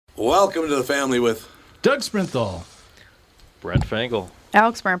Welcome to the family with Doug Sprinthal, Brent Fangle,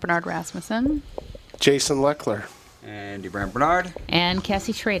 Alex Brant Bernard Rasmussen, Jason Leckler, Andy Brant Bernard, and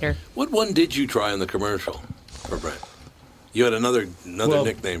Cassie Schrader. What one did you try in the commercial for Brent? You had another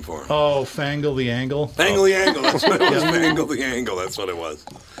nickname for him. Oh, Fangle the Angle. Fangle the Angle, that's what it was. Fangle the Angle, that's what it was.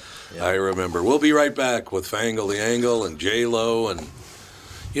 Yeah. I remember. We'll be right back with Fangle the Angle and J-Lo. And,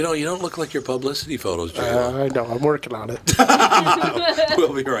 you don't look like your publicity photos, J-Lo. I know. I'm working on it.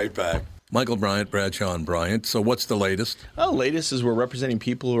 We'll be right back. Michael Bryant, Bradshaw and Bryant. So what's the latest? The latest is we're representing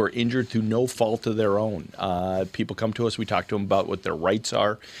people who are injured through no fault of their own. People come to us. We talk to them about what their rights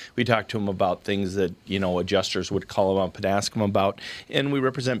are. We talk to them about things that, adjusters would call them up and ask them about. And we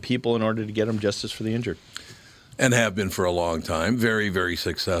represent people in order to get them justice for the injured. And have been for a long time. Very, very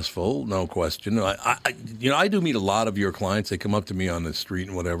successful, no question. I do meet a lot of your clients. They come up to me on the street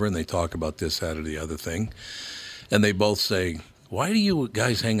and whatever, and they talk about this, that, or the other thing. And they both say, why do you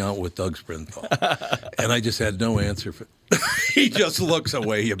guys hang out with Doug Sprinthal? And I just had no answer for He just looks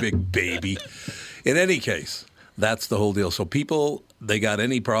away, you big baby. In any case, that's the whole deal. So people, they got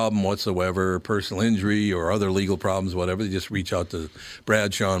any problem whatsoever, personal injury or other legal problems, whatever, they just reach out to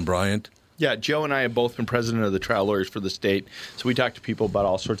Bradshaw and Bryant. Yeah, Joe and I have both been president of the trial lawyers for the state, so we talk to people about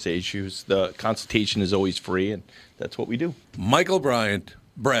all sorts of issues. The consultation is always free, and that's what we do. Michael Bryant,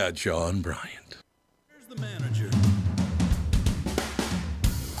 Bradshaw and Bryant. Here's the manager.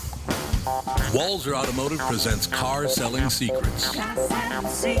 Walzer Automotive presents Car Selling Secrets.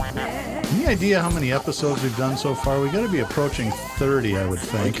 Any idea how many episodes we've done so far? We got to be approaching 30, I would I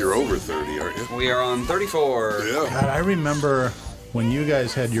think. think you're over 30, aren't you? We are on 34. Yeah. God, I remember when you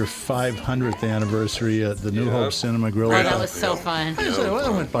guys had your 500th anniversary at the New Hope Cinema Grill. Oh, that was so fun.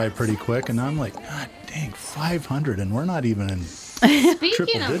 That went by pretty quick, and I'm like, God dang, 500, and we're not even in Speaking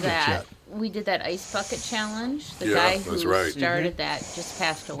triple of digits that, yet. we did that ice bucket challenge. The Yeah, guy that's who right. started that just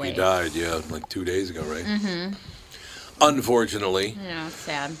passed away. He died, like 2 days ago, right? Mm-hmm. Unfortunately. Yeah, it's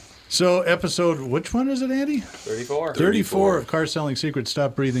sad. So episode, which one is it, Andy? 34. 34 of Car Selling Secrets.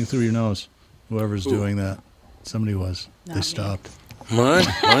 Stop breathing through your nose. Whoever's doing that. Somebody was. Not They me. stopped.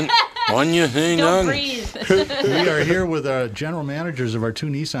 One you hang Don't on. breathe. We are here with our general managers of our two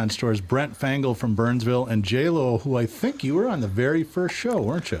Nissan stores, Brent Fangle from Burnsville and J-Lo, who I think you were on the very first show,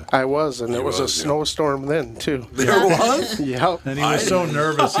 weren't you? I was, and there was a was, yeah. snowstorm then, too. There was? Yep. And he was so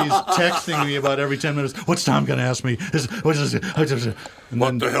nervous, he's texting me about every 10 minutes, what's Tom going to ask me? And What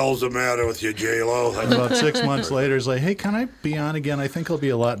then the hell's the matter with you, J-Lo? about 6 months later, he's like, hey, can I be on again? I think I'll be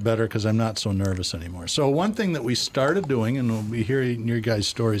a lot better because I'm not so nervous anymore. So one thing that we started doing, and we'll be hearing your guys'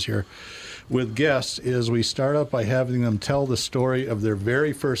 stories here with guests, is we start out by having them tell the story of their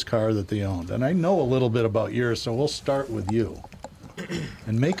very first car that they owned. And I know a little bit about yours, so we'll start with you.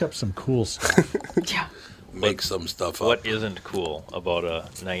 And make up some cool stuff. Yeah. Make some stuff up. What isn't cool about a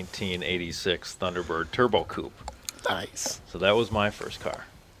 1986 Thunderbird Turbo Coupe? Nice. So that was my first car.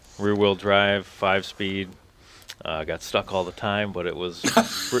 Rear-wheel drive, 5-speed. Got stuck all the time, but it was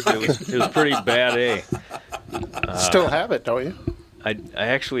it was pretty bad, eh? Still have it, don't you? I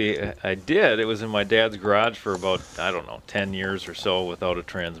did. It was in my dad's garage for about, 10 years or so without a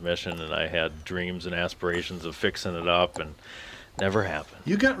transmission, and I had dreams and aspirations of fixing it up, and never happened.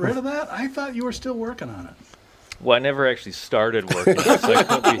 You got rid of that? I thought you were still working on it. Well, I never actually started working on it, so I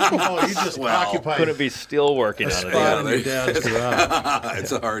Oh, you just occupied couldn't be still working a on it. spot in your dad's garage.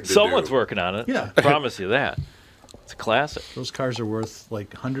 It's hard to Someone's do. working on it. Yeah. I promise you that. It's a classic. Those cars are worth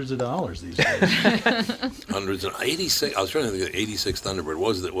like hundreds of dollars these days. Hundreds of 86. I was trying to think of the 86 Thunderbird.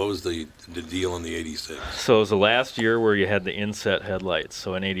 What was the deal on the 86? So it was the last year where you had the inset headlights.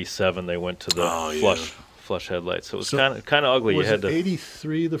 So in '87 they went to the flush headlights. So it was So kind of ugly. Was You had it to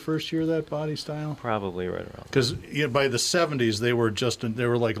 83 the first year of that body style? probably right around. Because by the 70s they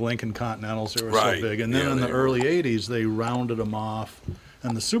were like Lincoln Continentals. They were Right. so big, and then Yeah, in the they were. early 80s they rounded them off.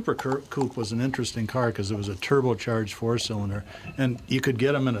 And the Super Coupe was an interesting car because it was a turbocharged 4-cylinder, and you could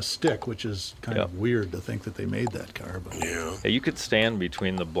get them in a stick, which is kind of weird to think that they made that car. But Yeah. Yeah, you could stand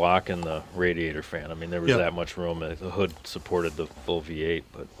between the block and the radiator fan. I mean, there was Yep. that much room. The hood supported the full V8,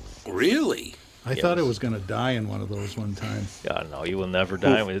 but Really? I thought it was going to die in one of those one time. yeah, no, you will never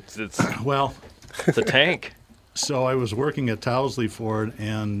die. It's Well, a tank. so I was working at Towsley Ford,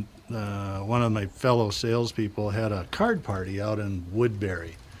 and one of my fellow salespeople had a card party out in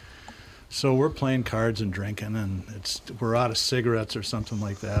Woodbury. So we're playing cards and drinking, and we're out of cigarettes or something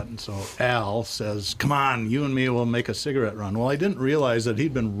like that. And so Al says, come on, you and me will make a cigarette run. Well, I didn't realize that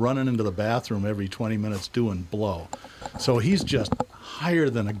he'd been running into the bathroom every 20 minutes doing blow. So he's just higher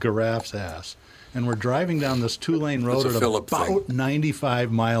than a giraffe's ass. And we're driving down this 2-lane road That's a at Phillip about thing.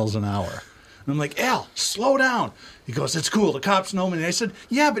 95 miles an hour. And I'm like, Al, slow down. He goes, it's cool. The cops know me. And I said,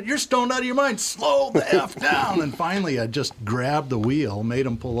 yeah, but you're stoned out of your mind. Slow the F down. And finally, I just grabbed the wheel, made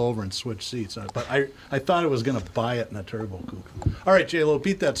him pull over and switch seats. But I thought I was going to buy it in a turbo coupe. All right, J-Lo,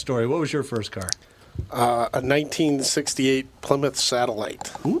 beat that story. What was your first car? A 1968 Plymouth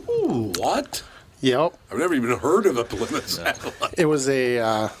Satellite. Ooh. What? Yep. I've never even heard of a Plymouth Satellite. It was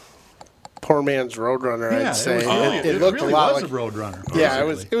a poor man's Roadrunner, Yeah, I'd say. it It looked really a lot was like a Roadrunner. Yeah,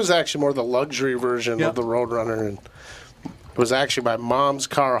 basically. it was actually more the luxury version Yep. of the Roadrunner, and it was actually my mom's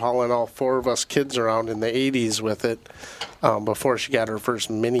car hauling all four of us kids around in the 80s with it before she got her first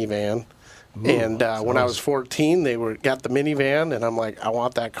minivan. And when I was 14, they got the minivan, and I'm like, I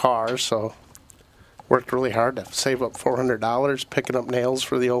want that car, so worked really hard to save up $400, picking up nails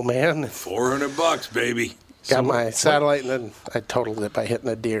for the old man. $400, baby. Got my Satellite, and then I totaled it by hitting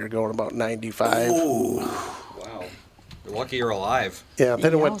a deer going about 95. Wow. You're lucky you're alive. Yeah,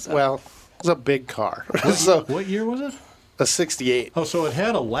 then it went, Yowza. well, it was a big car. So What year was it? a 68. Oh, so it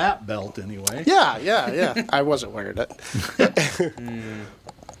had a lap belt anyway. Yeah. I wasn't wearing it.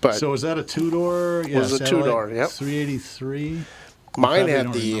 But So was that a two-door? Yeah, was a Satellite two-door, yep. 383. mine probably had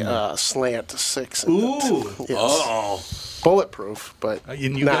don't the remember. slant 6 in Ooh. it. Yes. Oh, Bulletproof, but And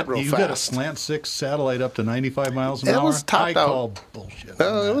you not got real you fast. got a slant 6 Satellite up to 95 miles an It hour. was topped I out. call bullshit.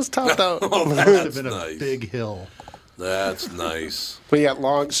 No, it was topped out. Must have been nice. a big hill. that's nice. We got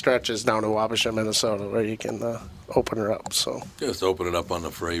long stretches down in Wabasha, Minnesota, where you can open her up. So Just open it up on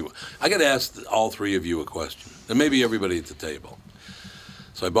the freeway. I got to ask all three of you a question, and maybe everybody at the table.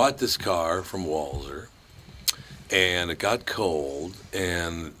 So I bought this car from Walzer, and it got cold,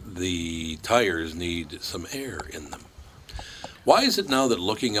 and the tires need some air in them. Why is it now that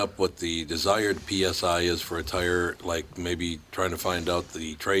looking up what the desired PSI is for a tire, like maybe trying to find out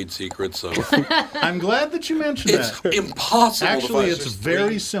the trade secrets of... I'm glad that you mentioned It's that. impossible Actually, to it's find.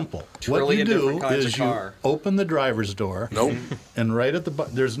 very simple. What you trillion do different kinds is of you car. open the driver's door, Nope. and right at the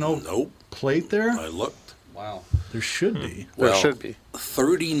there's no Nope. plate there. I looked. Wow. There should be. there Well, should be.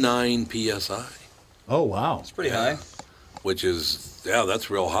 39 PSI, Oh wow. It's pretty high. which is,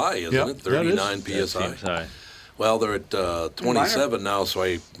 that's real high, isn't Yep, it? that is. 39 That PSI. seems high. Well, they're at 27 now, so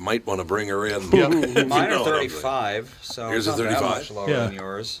I might want to bring her in. Yeah. If you Mine know are what I'm saying. 35, so Yours it's is not that 35? much lower Yeah. than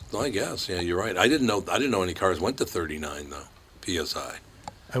yours. I guess, yeah, you're right. I didn't know any cars went to 39 though, PSI.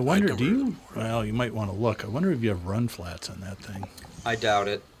 I wonder, never do heard you? Well, you might want to look. I wonder if you have run flats on that thing. I doubt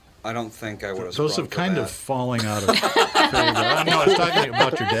it. I don't think I would have. Those sprung have for kind that. of falling out of favor. I know. I was talking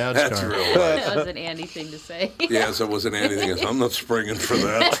about your dad's That's car. real life. That was an Andy thing to say. Yeah, so it wasn't anything. I'm not springing for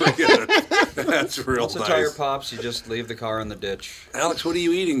that. Forget it. That's real Once a tire nice. pops, you just leave the car in the ditch. Alex, what are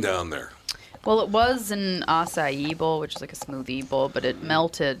you eating down there? Well, it was an acai bowl, which is like a smoothie bowl, but it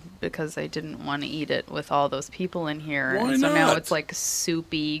melted because I didn't want to eat it with all those people in here. Why and so now not? it's like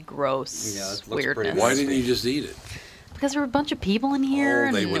soupy, gross Yeah, it looks pretty weirdness. Why didn't you just eat it? Because there were a bunch of people in here.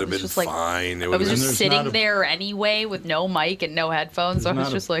 Oh, they and would it have was been just like, fine. They I would was have And just there's not sitting a- there anyway with no mic and no headphones, so I There's was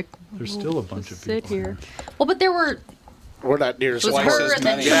not a- just like, There's still a bunch of sit people. here. Well, but there were. We're not near It was Twice her, as and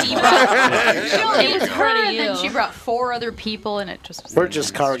then many. she brought. Showing It was in her, front of and then you. she brought 4 other people, and it just was. We're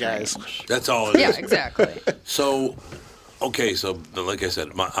just car guys. That's all it is. Yeah, exactly. So, okay, so like I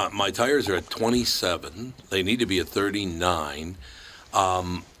said, my tires are at 27. They need to be at 39.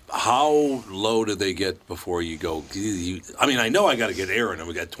 How low do they get before you go? I mean, I know I got to get air in them.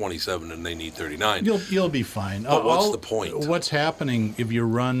 We got 27 and they need 39. You'll be fine. But what's the point? What's happening if you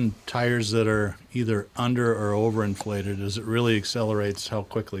run tires that are either under or overinflated is it really accelerates how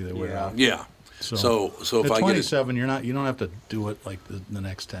quickly they wear Yeah. out. Yeah. So if at I get it, 27, you don't have to do it like the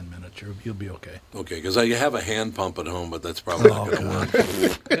next 10 minutes. You'll be okay. okay, because I have a hand pump at home, but that's probably not going to work.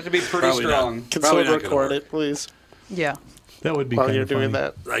 You have to be pretty Probably not. strong. Can Probably someone not gonna record work. it, please, Yeah. That would be while kind you're of doing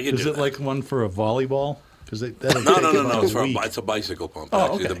funny. that? I can Is do it that. like one for a volleyball? Because that'll No, take no, no, about no. It's, a week. it's a bicycle pump. Oh,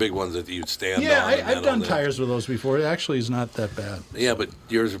 Actually, okay. the big ones that you'd stand Yeah, on. and I've that done all day. tires with those before. It actually is not that bad. Yeah, but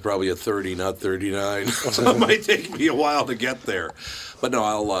yours are probably a 30, not 39. So it might take me a while to get there. But no,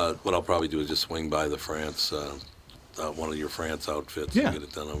 what I'll probably do is just swing by the France, one of your France outfits Yeah. and get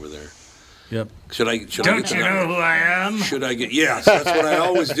it done over there. Yep. Should I get the- who I am? Should I get? Yes, that's what I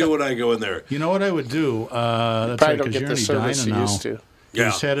always do when I go in there. You know what I would do? That's Probably right, don't because get you're the in service Edina you now. used to. Yeah,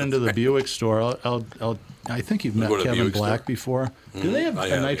 Just head into the Buick store. I think you've met go to the Kevin Buick Black store? before. Do they have I a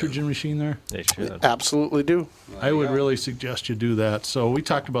have, nitrogen machine there? They should. Absolutely do. I would really suggest you do that. So we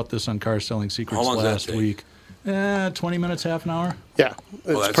talked about this on Car Selling Secrets How long does that last take? week. 20 minutes, half an hour. Yeah,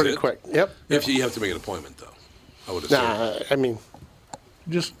 it's that's pretty it? quick. Yep. If you have to make an appointment, though, I would assume. Nah, I mean,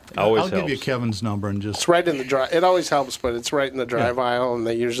 Just Always I'll give you helps. Kevin's number and just it's right in the drive. It always helps, but it's right in the drive aisle, and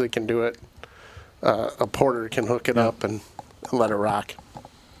they usually can do it. A porter can hook it up and let it rock.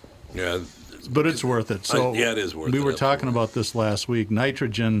 Yeah, But it's worth it. So yeah, it is worth it. We were talking absolutely. about this last week.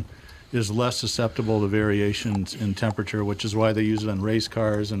 Nitrogen is less susceptible to variations in temperature, which is why they use it on race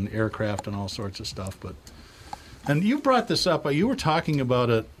cars and aircraft and all sorts of stuff. And you brought this up. You were talking about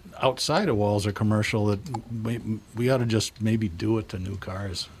it outside of Walser Commercial, that we ought to just maybe do it to new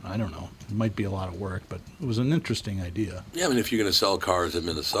cars. I don't know. It might be a lot of work, but it was an interesting idea. Yeah, I mean, if you're going to sell cars in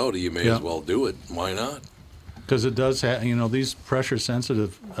Minnesota, you may Yeah. as well do it. Why not? Because it does have, these pressure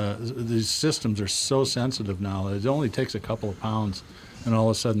sensitive, these systems are so sensitive now that it only takes a couple of pounds and all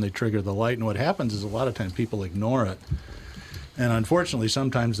of a sudden they trigger the light. And what happens is a lot of times people ignore it. And unfortunately,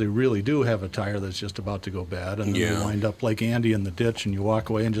 sometimes they really do have a tire that's just about to go bad. And then Yeah. you wind up like Andy in the ditch and you walk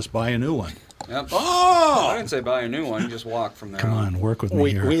away and just buy a new one. Yep. Oh! I didn't say buy a new one. Just walk from there. Come on, work with me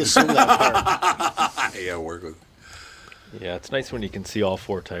We, here. we assume that part. Yeah, work with. Yeah, it's nice when you can see all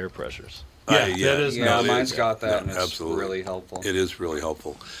 4 tire pressures. Yeah, that is Yeah, nice. mine's got that, and it's absolutely. really helpful. It is really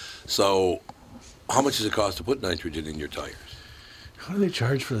helpful. So, how much does it cost to put nitrogen in your tires? How do they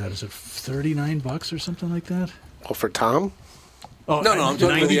charge for that? Is it $39 or something like that? Well, for Tom, Oh, No, I'm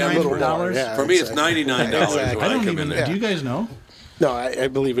talking about the average $99? Yeah. For me, it's exactly. $99 Exactly. when I I don't come in even. there. Do you guys know? no, I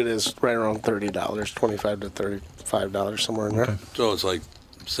believe it is right around $30, $25 to $35, somewhere in there. Okay. So it's like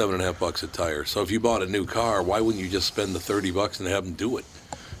 $7.50 a tire. So if you bought a new car, why wouldn't you just spend the $30 and have them do it?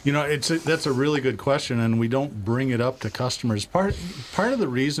 That's a really good question, and we don't bring it up to customers. Part of the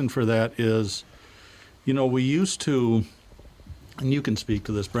reason for that is, we used to, and you can speak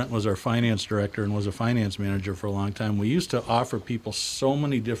to this. Brent was our finance director and was a finance manager for a long time. We used to offer people so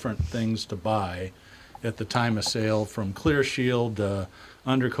many different things to buy at the time of sale, from Clear Shield,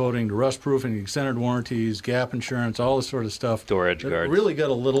 undercoating to rust proofing, extended warranties, gap insurance, all this sort of stuff. Door edge It guards. really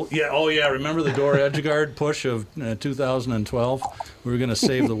got a little, remember the door edge guard push of 2012? We were going to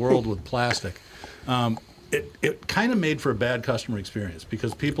save the world with plastic. It kind of made for a bad customer experience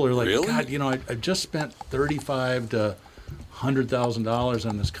because people are like, Really? God, I just spent $35,000 to $100,000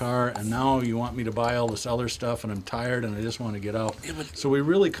 on this car, and now you want me to buy all this other stuff, and I'm tired, and I just want to get out. Yeah, but- So we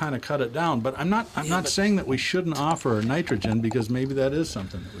really kind of cut it down. But I'm not saying that we shouldn't offer nitrogen, because maybe that is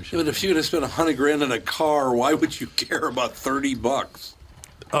something that we Yeah, should. but if you're going to spend $100,000 on a car, why would you care about $30?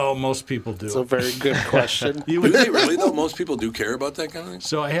 Oh, most people do. It's a very good question. You Do would- they really, though? Most people do care about that kind of thing?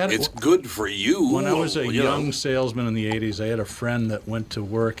 So I had It's good for you. When I was a you know. young salesman in the 80s, I had a friend that went to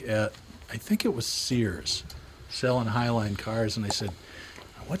work at, I think it was Sears, selling Highline cars, and I said,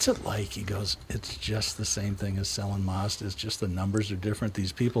 "What's it like?" He goes, "It's just the same thing as selling Mazda. It's just the numbers are different.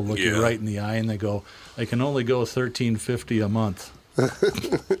 These people look you Yeah. right in the eye and they go, I can only go $13.50 a month."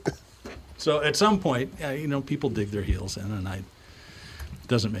 So at some point, people dig their heels in, and it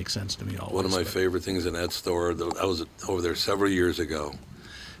doesn't make sense to me always. One of my but- favorite things in that store, I was over there several years ago,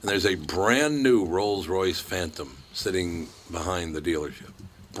 and there's a brand new Rolls-Royce Phantom sitting behind the dealership.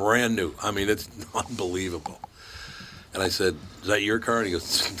 Brand new. I mean, it's unbelievable. And I said, "Is that your car?" And he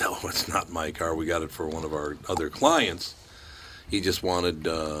goes, "No, it's not my car. We got it for one of our other clients. He just wanted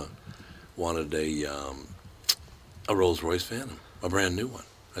a Rolls-Royce Phantom, a brand new one."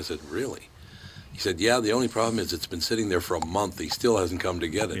 I said, "Really?" He said, "Yeah, the only problem is it's been sitting there for a month. He still hasn't come to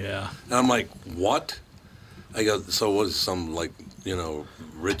get it." Yeah. And I'm like, "What?" I go, "So what is some,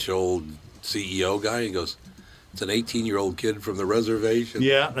 rich old CEO guy?" He goes, "It's an 18-year-old kid from the reservation."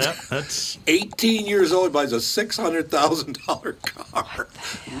 Yeah, that's 18 years old, buys a $600,000 car.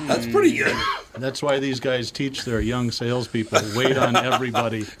 That's pretty good. That's why these guys teach their young salespeople, wait on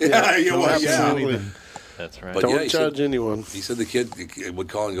everybody. Yeah, you Don't are, assume yeah. anything. That's right. But Don't yeah, he judge said- anyone. He said the kid would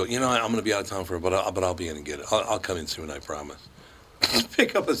call and go, "I'm going to be out of town for it, but I'll be in and get it. I'll come in soon, I promise."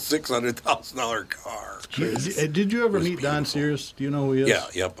 Pick up a $600,000 car. Did you ever was meet Don beautiful. Sears? Do you know who he is? Yeah,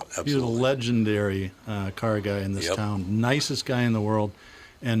 yep, He was a absolutely. legendary car guy in this Yep. town. Nicest guy in the world,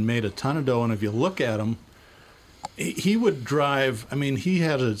 and made a ton of dough. And if you look at him, he would drive. I mean, he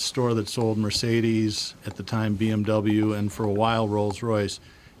had a store that sold Mercedes at the time, BMW, and for a while Rolls-Royce.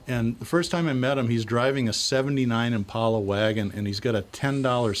 And the first time I met him, he's driving a '79 Impala wagon, and he's got a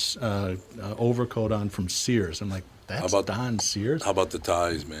 $10 overcoat on from Sears. I'm like, that's about- Don Sears? How about the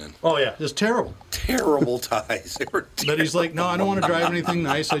ties, man? Oh yeah, it's terrible. Terrible ties. They were But he's like, "No, I don't want to drive anything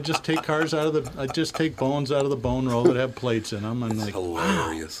nice. I just take bones out of the bone roll that have plates in them." I'm like,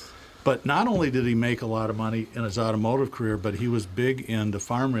 hilarious. But not only did he make a lot of money in his automotive career, but he was big into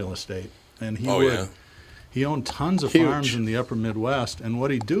farm real estate, and he owned tons of Huge. farms in the upper Midwest. And what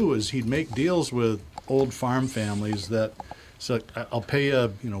he'd do is he'd make deals with old farm families that, so I'll pay you,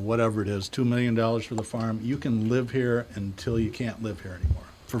 whatever it is, $2 million for the farm. You can live here until you can't live here anymore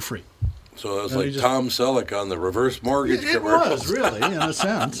for free. So it was No, like you just- Tom Selleck on the reverse mortgage It commercials. was, really, in a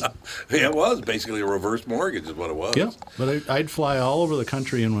sense. Yeah, it was basically a reverse mortgage is what it was. Yeah, but I'd fly all over the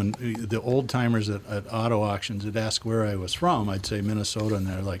country, and when the old timers at auto auctions would ask where I was from, I'd say Minnesota, and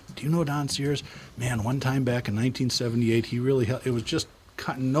they're like, "Do you know Don Sears? Man, one time back in 1978, he really it was just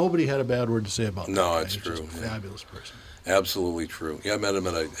nobody had a bad word to say about that. No, guy. it's He's just true, a yeah. fabulous person. Absolutely true. Yeah, I met him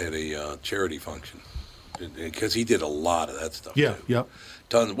at a charity function because he did a lot of that stuff. Yeah, too. yep.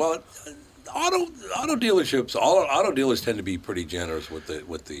 Tons. Well, auto dealerships, all auto dealers tend to be pretty generous with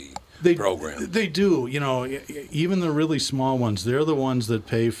the program. They do. You know, even the really small ones, they're the ones that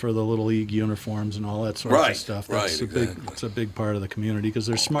pay for the little league uniforms and all that sort Right, of stuff. right, That's exactly. it's a big part of the community because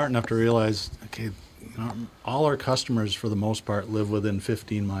they're smart enough to realize, okay, all our customers for the most part live within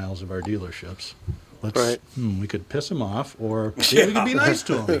 15 miles of our dealerships. Right. We could piss them off, or maybe we could be nice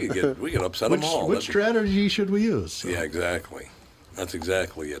to them. we could upset them all. Which strategy should we use? So, Yeah, exactly. That's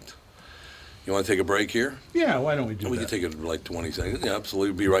exactly it. You want to take a break here? yeah, why don't we do We that? can take it like 20 seconds. Yeah,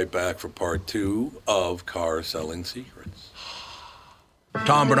 absolutely. Be right back for part 2 of Car Selling Secrets.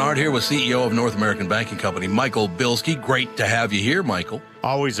 Tom Bernard here with CEO of North American Banking Company, Michael Bilski. Great to have you here, Michael.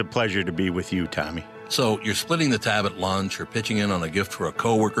 Always a pleasure to be with you, Tommy. So you're splitting the tab at lunch or pitching in on a gift for a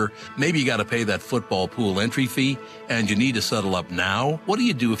coworker. Maybe you got to pay that football pool entry fee and you need to settle up now. What do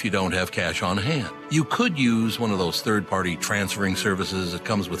you do if you don't have cash on hand? You could use one of those third-party transferring services that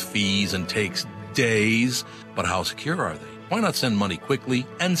comes with fees and takes days. But how secure are they? Why not send money quickly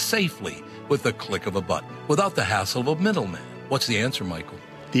and safely with the click of a button without the hassle of a middleman? What's the answer, Michael?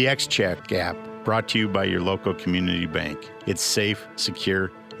 The XCheck app, brought to you by your local community bank. It's safe,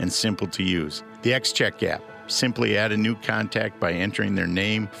 secure, and simple to use. The XCheck app. Simply add a new contact by entering their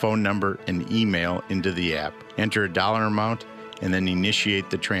name, phone number, and email into the app. Enter a dollar amount and then initiate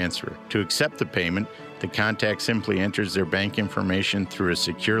the transfer. To accept the payment, the contact simply enters their bank information through a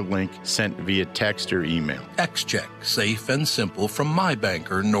secure link sent via text or email. XCheck, safe and simple from my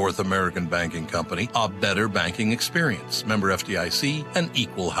banker, North American Banking Company, a better banking experience. Member FDIC, an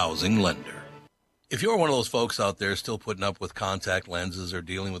equal housing lender. If you're one of those folks out there still putting up with contact lenses or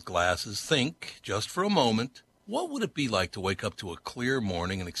dealing with glasses, think, just for a moment, what would it be like to wake up to a clear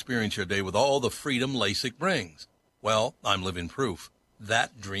morning and experience your day with all the freedom LASIK brings? Well, I'm living proof.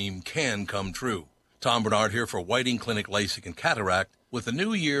 That dream can come true. Tom Bernard here for Whiting Clinic LASIK and Cataract. With the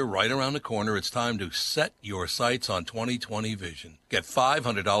new year right around the corner, it's time to set your sights on 20/20 vision. Get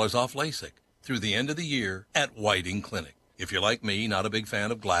 $500 off LASIK through the end of the year at Whiting Clinic. If you're like me, not a big fan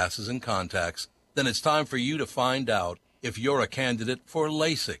of glasses and contacts, then it's time for you to find out if you're a candidate for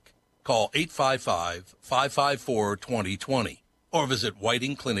LASIK. Call 855-554-2020 or visit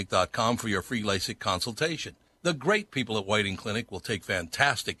whitingclinic.com for your free LASIK consultation. The great people at Whiting Clinic will take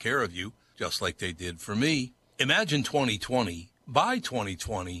fantastic care of you, just like they did for me. Imagine 2020, buy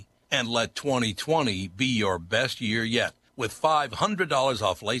 2020, and let 2020 be your best year yet with $500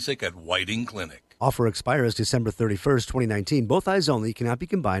 off LASIK at Whiting Clinic. Offer expires December 31st, 2019. Both eyes only, cannot be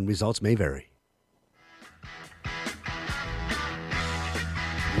combined. Results may vary.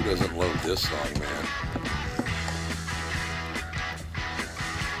 Who doesn't love this song, man?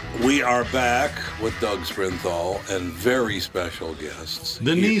 We are back with Doug Sprinthal and very special guests.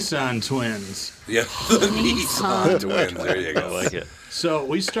 The Nissan twins. Yeah, the Nissan twins. There you go. I like it. So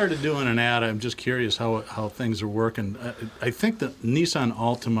we started doing an ad. I'm just curious how things are working. I think the Nissan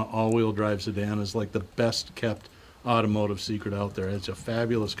Altima all-wheel drive sedan is like the best kept automotive secret out there. It's a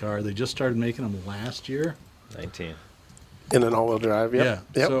fabulous car. They just started making them last year. 19. In an all-wheel drive, yep.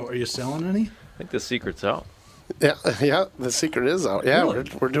 Yeah. Yep. So are you selling any? I think the secret's out. Yeah, the secret is out. Yeah, Really?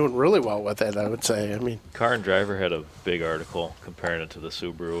 we're doing really well with it, I would say. I mean, Car and Driver had a big article comparing it to the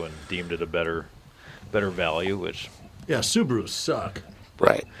Subaru and deemed it a better value, which Yeah, Subarus suck.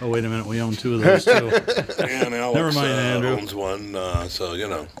 right. Oh, wait a minute. We own two of those, too. And Alex Never mind, Andrew. owns one, so, you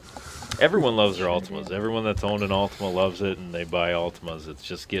know. everyone loves their Altimas. Everyone that's owned an Altima loves it, and they buy Altimas. It's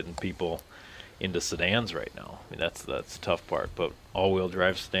just getting people into sedans right now. I mean, that's the tough part. But all-wheel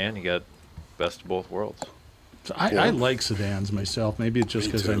drive sedan, you got best of both worlds. So I like sedans myself. Maybe it's just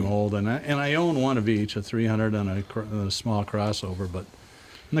Me because too. I'm old, and I own one of each, a 300 and a small crossover. And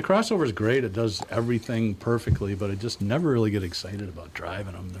the crossover is great. It does everything perfectly, but I just never really get excited about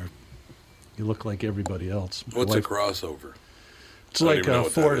driving them. You look like everybody else. What's a crossover? It's I don't like even know a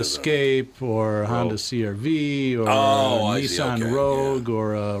what that Ford is, though. Escape or a Honda CR-V or Oh, a I see. Nissan Okay, Rogue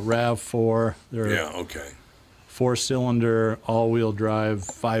or a RAV4. They're Yeah, okay. 4-cylinder, all-wheel drive,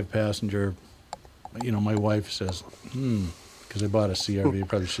 5-passenger. You know, my wife says, because I bought a CR-V.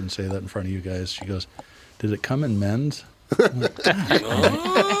 Probably shouldn't say that in front of you guys. She goes, did it come in men's?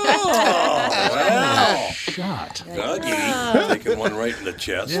 Shot. Dougie, taking one right in the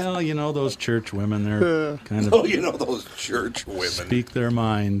chest. Yeah, you know those church women. They're kind of Oh, you know those church women. speak their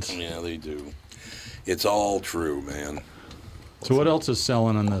minds. Yeah, they do. It's all true, man. So what else is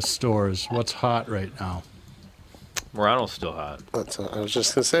selling in the stores? What's hot right now? Murano's still hot. I was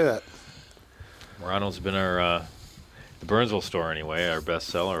just gonna say that. Murano's been our the Burnsville store anyway, our best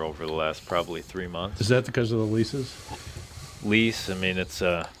seller over the last probably 3 months. Is that because of the leases? Lease, I mean, it's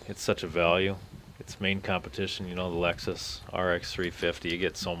such a value. Its main competition, you know, the Lexus RX 350. You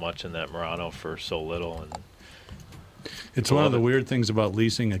get so much in that Murano for so little, and It's one of the weird things about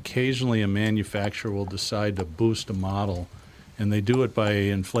leasing. Occasionally, a manufacturer will decide to boost a model, and they do it by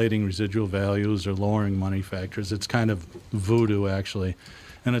inflating residual values or lowering money factors. It's kind of voodoo, actually.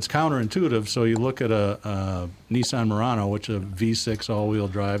 And it's counterintuitive. So you look at a Nissan Murano, which is a V6 all-wheel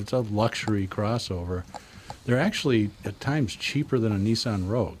drive. It's a luxury crossover. They're actually, at times, cheaper than a Nissan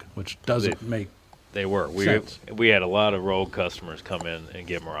Rogue, which doesn't make they were. sense. We had a lot of Rogue customers come in and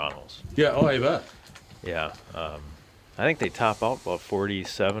get Muranos. Yeah, oh, I bet. Yeah. I think they top out about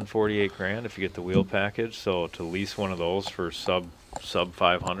 47, 48 grand if you get the wheel package. So to lease one of those for sub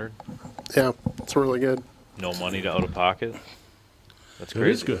 500, Yeah, it's really good. no money to out of pocket. That's It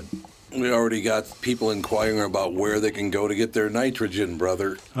crazy. is good. We already got people inquiring about where they can go to get their nitrogen,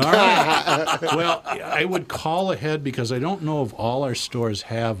 brother. All right. Well, I would call ahead because I don't know if all our stores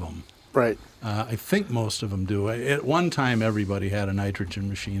have them. Right. I think most of them do. At one time, everybody had a nitrogen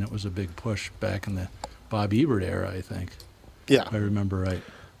machine. It was a big push back in the Bob Ebert era, I think, Yeah. if I remember right.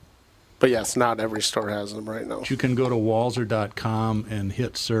 But yes, not every store has them right now. But you can go to walzer.com and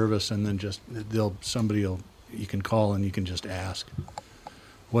hit service, and then you can call and you can just ask,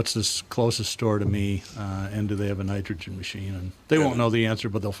 what's the closest store to me, and do they have a nitrogen machine? And they won't know the answer,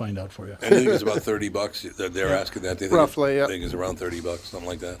 but they'll find out for you. I think it's about $30. They're asking that. They think Roughly, yeah. I think it's around $30, something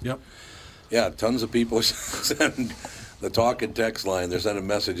like that. Yep. Yeah, tons of people send the talk and text line. They're sending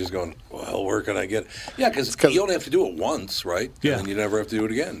messages going, well, where can I get it? Yeah, because you only have to do it once, right? Yeah. And you never have to do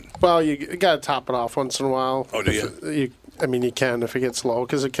it again. Well, you got to top it off once in a while. Oh, do you? I mean, you can if it gets low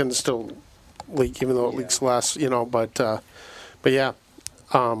because it can still leak, even though it leaks less, you know. But yeah.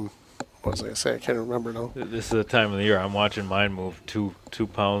 What was I going to say? I can't remember now. This is the time of the year I'm watching mine move two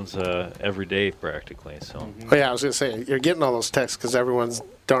pounds every day practically. So Oh, yeah, I was going to say, you're getting all those texts because everyone's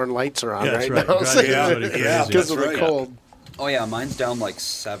darn lights are on Yeah, that's right right. now. Driving everybody crazy. Yeah, Because that's of the right. cold. Oh yeah, mine's down like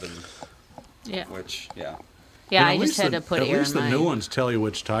 7, Yeah. which yeah. Yeah, But I at just least had the- to put At air least in the new mine. ones tell you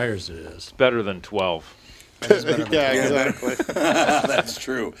which tires it is. it's better than 12. Yeah, exactly. That's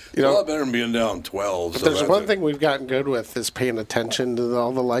true. It's You know- a lot better than being down 12. But so there's that's one it. thing we've gotten good with is paying attention to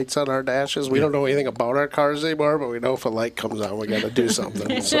all the lights on our dashes. We don't know anything about our cars anymore, but we know if a light comes on, we got to do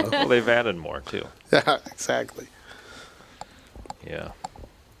something. So Well, they've added more too. yeah, exactly. Yeah.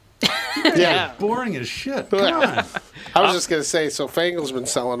 Yeah. Boring as shit. Come on. I was just gonna say, so Fangel's been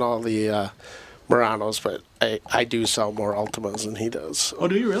selling all the Muranos, but I do sell more Ultimas than he does. So, Oh,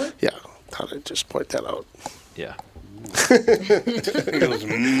 do you really? yeah, thought I'd just point that out. Yeah. He goes,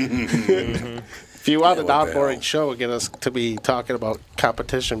 If you want Yeah, an what the outboring hell? show, get us to be talking about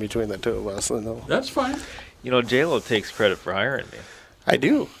competition between the two of us. Then That's fine. You know, J-Lo takes credit for hiring me. I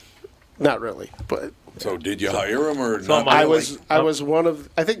do, not really, but So did you hire him or not? I really? was one of.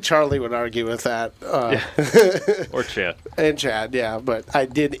 I think Charlie would argue with that. Or Chad. And Chad, yeah, but I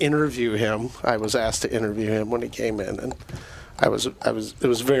did interview him. I was asked to interview him when he came in, and it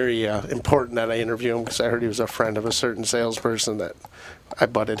was very important that I interview him because I heard he was a friend of a certain salesperson that I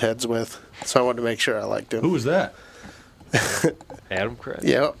butted heads with. So I wanted to make sure I liked him. Who was that? Adam credit.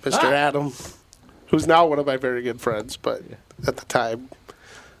 Yeah, Mr. Adam, who's now one of my very good friends, but at the time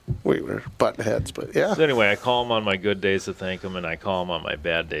we were butting heads. But yeah, So anyway, I call him on my good days to thank him, and I call him on my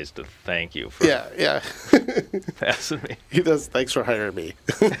bad days to thank you for yeah, passing me. he does. Thanks for hiring me.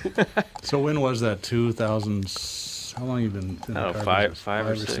 So when was that? 2000? How long you been in the I don't know, car business? five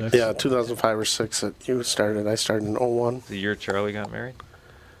or six. Yeah, 2005 or 6 that you started. I started in 01. The year Charlie got married.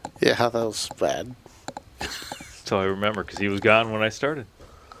 Yeah, that was bad. So I remember because he was gone when I started.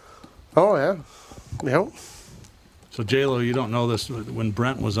 Oh yeah, yep. So J-Lo, you don't know this. When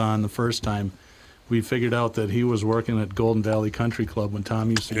Brent was on the first time, we figured out that he was working at Golden Valley Country Club when Tom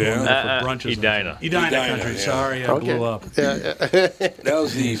used to go in there for brunches. Edina. Edina Edina, Country. yeah. Sorry, I blew up. Yeah, That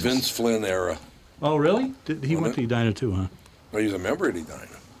was the Vince Flynn era. Oh, really? He went Wasn't to Edina too, huh? Well, he was a member at Edina.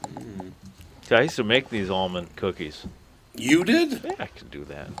 See, I used to make these almond cookies. You did? Yeah, I could do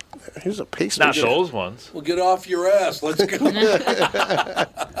that. he was a pastry. Not chef. those ones. Well, get off your ass. Let's go.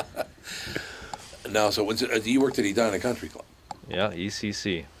 Now, so you worked at Edina Country Club. Yeah,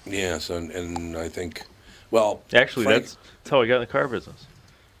 ECC. Yes, and I think Well, Actually, Frank- that's how I got in the car business.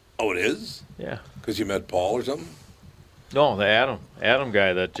 Oh, it is? Yeah. Because you met Paul or something? No, the Adam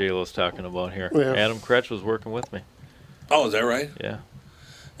guy that J-Lo's talking about here. Yeah. Adam Kretsch was working with me. Oh, is that right? Yeah.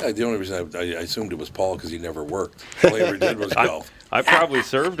 Yeah, the only reason I assumed it was Paul because he never worked. All he ever did was golf. I probably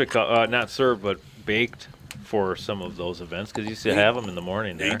served not served, but baked for some of those events because you used to have them in the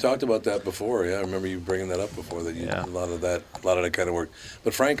morning Yeah, you there. talked about that before. Yeah, I remember you bringing that up before. That you Yeah. a lot of that kind of work.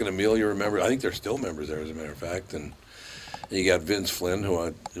 But Frank and Amelia, remember? I think they're still members there, as a matter of fact. And you got Vince Flynn,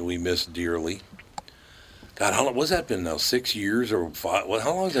 who we miss dearly. God, how long was that been now? 6 years or 5?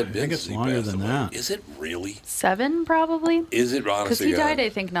 How long has that been? think it's since he longer passed than away? that. Is it really? 7 probably. Is it Because honestly? he God? died, I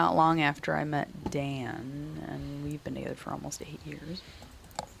think, not long after I met Dan, and we've been together for almost 8 years.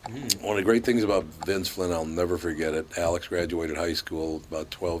 One of the great things about Vince Flynn, I'll never forget it. Alex graduated high school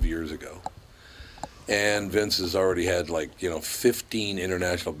about 12 years ago. And Vince has already had 15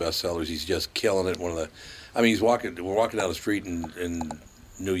 international bestsellers. He's just killing it. We're walking down the street in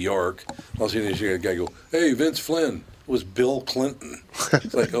New York. All of a sudden you hear a guy go, "Hey, Vince Flynn." It was Bill Clinton.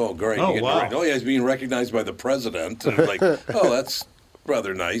 It's like, oh, great. Oh, You get wow. oh, yeah, he's being recognized by the president. And it's like, oh, that's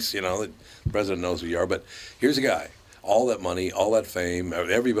rather nice. The president knows who you are. But here's a guy. All that money, all that fame,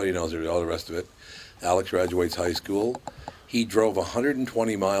 everybody knows it, all the rest of it. Alex graduates high school. He drove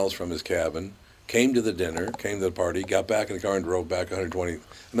 120 miles from his cabin, came to the dinner, came to the party, got back in the car and drove back 120.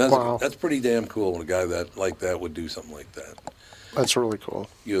 And Wow. that's pretty damn cool when a guy like that would do something like that. That's really cool.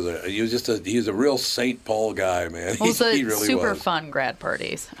 He was a real St. Paul guy, man. Well, it was a he really super was. fun grad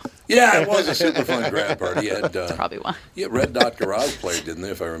party. So Yeah, it was a super fun grad party. You had, that's probably why. yeah, Red Dot Garage played, didn't they,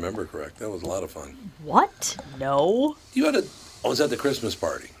 if I remember correct? That was a lot of fun. What? No. You had was that the Christmas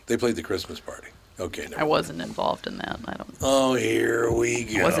party? They played the Christmas party. Okay, never I wasn't involved in that. I don't. Oh, here we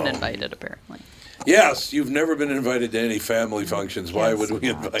go. I wasn't invited, apparently. Yes, you've never been invited to any family functions. Why Guess would we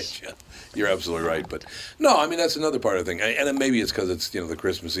not. invite you? You're absolutely right. But no, I mean, that's another part of the thing. And then maybe it's because it's, the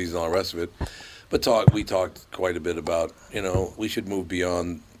Christmas season and all the rest of it. But we talked quite a bit about, we should move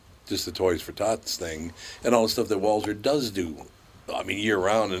beyond just the Toys for Tots thing and all the stuff that Walzer does do. I mean, year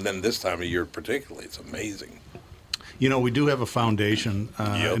round, and then this time of year particularly. It's amazing. We do have a foundation,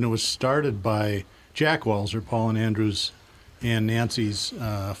 and it was started by Jack Walzer, Paul and Andrew's and Nancy's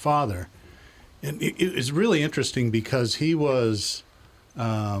father. And it was really interesting because he was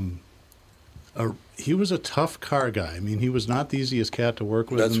a tough car guy. I mean, he was not the easiest cat to work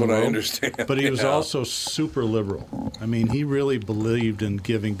with. That's in the what I world, understand. But he was Yeah. also super liberal. I mean, he really believed in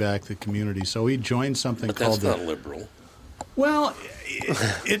giving back to the community. So he joined something But called that's not liberal. Well,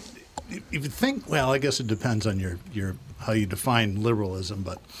 if you think, well, I guess it depends on your how you define liberalism,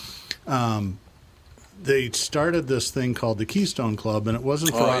 but they started this thing called the Keystone Club, and it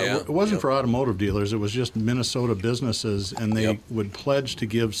wasn't for for automotive dealers. It was just Minnesota businesses, and they would pledge to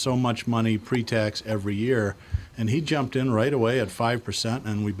give so much money pre-tax every year. And he jumped in right away at 5%,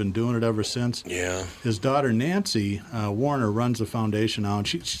 and we've been doing it ever since. Yeah. His daughter Nancy Warner runs the foundation now, and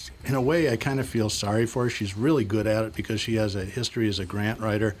she's, in a way, I kind of feel sorry for her. She's really good at it because she has a history as a grant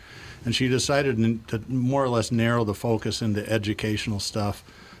writer, and she decided to more or less narrow the focus into educational stuff.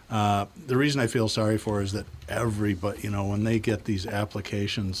 The reason I feel sorry for her is that everybody, when they get these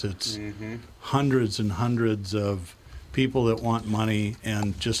applications, it's hundreds and hundreds of people that want money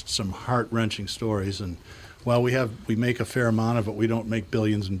and just some heart-wrenching stories. And while we make a fair amount of it, we don't make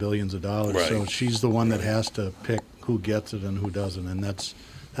billions and billions of dollars. Right. So she's the one that has to pick who gets it and who doesn't, and that's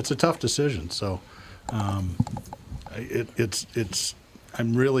a tough decision. So it's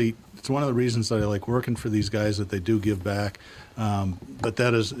one of the reasons that I like working for these guys, that they do give back. But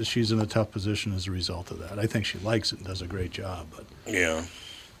she's in a tough position as a result of that. I think she likes it and does a great job. But Yeah.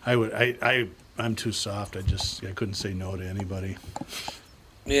 I'm too soft. I couldn't say no to anybody.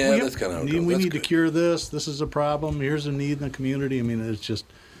 Yeah, that's kind of we need to cure this. This is a problem. Here's a need in the community. I mean, it's just,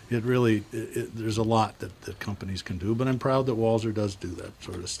 there's a lot that companies can do, but I'm proud that Walzer does do that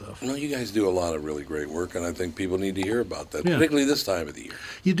sort of stuff. You guys do a lot of really great work, and I think people need to hear about that, Yeah. particularly this time of the year.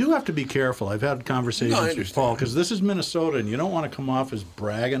 You do have to be careful. I've had conversations No, I with understand. Paul, because this is Minnesota, and you don't want to come off as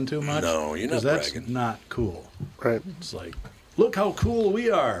bragging too much. No, you're not 'cause that's bragging. not cool. Right. It's like, look how cool we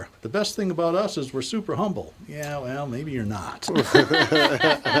are. The best thing about us is we're super humble. Yeah, well, maybe you're not.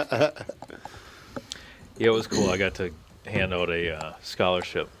 Yeah, it was cool. I got to hand out a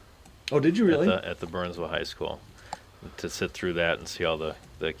scholarship Oh, did you really? at the Burnsville High School to sit through that and see all the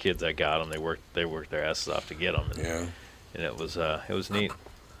kids that got them. They worked their asses off to get them, Yeah. and it was neat.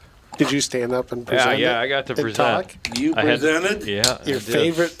 Did you stand up and present? Yeah, I got to and present. Talk? You I had- presented? Yeah. I Your did.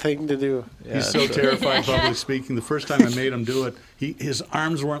 favorite thing to do? Yeah, He's so terrified of public speaking. The first time I made him do it, his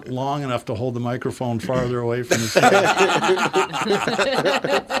arms weren't long enough to hold the microphone farther away from his face.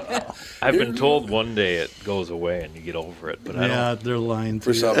 I've been told one day it goes away and you get over it, but I Yeah, don't. they're lying to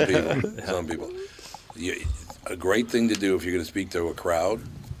For you. some people. Some people. A great thing to do if you're going to speak to a crowd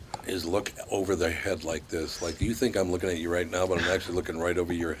is look over their head like this. Like, you think I'm looking at you right now, but I'm actually looking right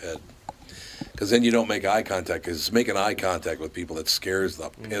over your head. Because then you don't make eye contact, because it's making eye contact with people that scares the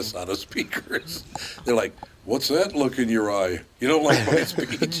piss out of speakers. They're like, what's that look in your eye? You don't like my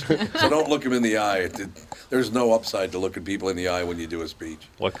speech. So don't look them in the eye. There's no upside to looking people in the eye when you do a speech.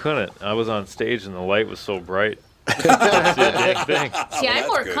 Well, I couldn't. I was on stage and the light was so bright. That's the dang thing. See, I'm that's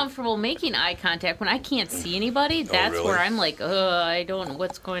more good. comfortable making eye contact when I can't see anybody. That's really? where I'm like, I don't know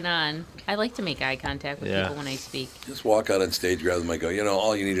what's going on. I like to make eye contact with Yeah. people when I speak. Just walk out on stage, grab them, and go,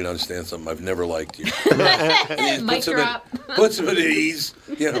 all you need to understand something. I've never liked you. And Mic drop. Puts them at ease.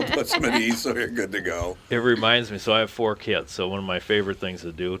 Puts them at ease so you're good to go. It reminds me, so I have 4 kids, so one of my favorite things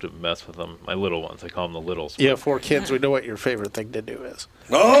to do to mess with them, my little ones, I call them the littles. You have 4 kids. We know what your favorite thing to do is.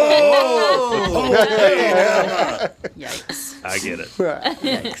 Oh! Yeah. Yikes. I get it.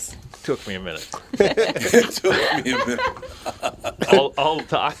 Yikes. Took me a minute. It took me a minute. I'll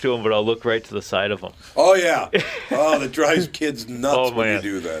talk to them, but I'll look right to the side of them. Oh, yeah. Oh, that drives kids nuts Oh, when you man.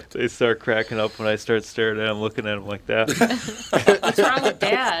 do that. They start cracking up when I start staring at them, looking at them like that. What's wrong with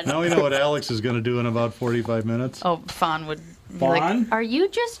Dad? Now we know what Alex is going to do in about 45 minutes. Oh, Fawn would be like, Fawn? are you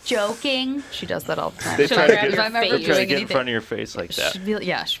just joking? She does that all the time. They She'll try be to like, get, if I'm ever they try to doing get in anything- front of your face like that. She'd be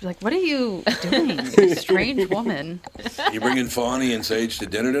like, what are you doing, you strange woman? You bringing Fawny and Sage to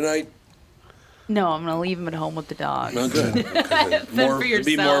dinner tonight? No, I'm going to leave him at home with the dog. No, good. Fend for It'd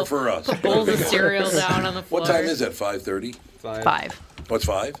be more yourself. for us. Put bowls of cereal down on the floor. What time is it? 5:30? 5. What's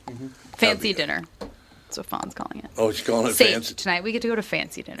 5? Fancy dinner. That's what Fawn's calling it. Oh, she's calling it Sage, fancy. tonight we get to go to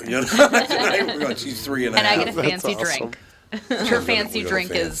fancy dinner. Tonight we're going, she's 3 and a And I half. get a fancy That's drink. Her fancy we go to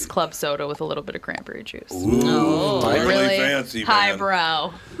drink is fancy. club soda with a little bit of cranberry juice. Ooh, really fancy, man.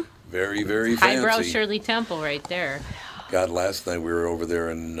 highbrow. Very, very fancy. Highbrow Shirley Temple right there. God, last night we were over there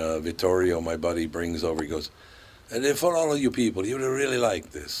in Vittorio. My buddy brings over, he goes, and then for all of you people, you would really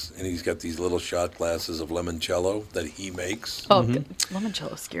like this. And he's got these little shot glasses of limoncello that he makes. Oh,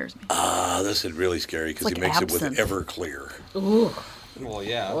 limoncello scares me. This is really scary because It's he like makes it with absinthe. Everclear. Ooh. Well,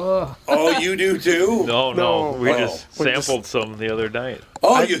 yeah. Oh, you do too? No, No. we Oh. just sampled some the other night.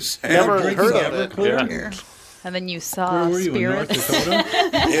 Oh, I you never sampled heard of it. Yeah. And then you saw Where were you, in North spirits.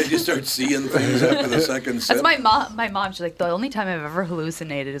 Dakota? Yeah, you start seeing things after the second sip. That's my mom. My mom. She's like, the only time I've ever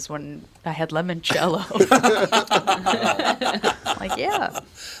hallucinated is when I had limoncello. Like, yeah.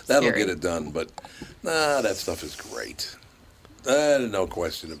 That'll Scary. get it done, but that stuff is great. No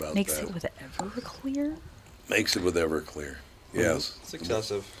question about Makes that. it with Everclear. Makes it with Everclear. Yes. It's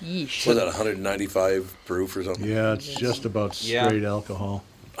excessive. Yeesh. Was that 195 proof or something? Yeah, it's just about Yeah. straight alcohol.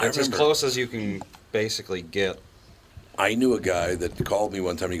 I It's as remember. close as you can basically get. I knew a guy that called me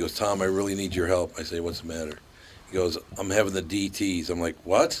one time. He goes, Tom, I really need your help. I say, what's the matter? He goes, I'm having the DTs. I'm like,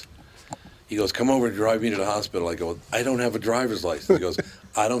 what? He goes, come over and drive me to the hospital. I go, I don't have a driver's license. He goes,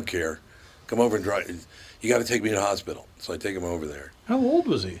 I don't care. Come over and drive. You got to take me to the hospital. So I take him over there. How old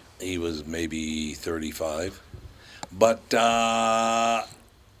was he? He was maybe 35. But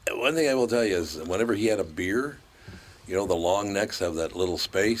one thing I will tell you is whenever he had a beer, the long necks have that little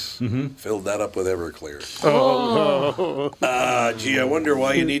space. Filled that up with Everclear. Gee, I wonder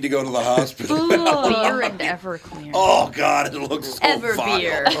why you need to go to the hospital. Beer and Everclear. Oh, God, it looks so Everbeer.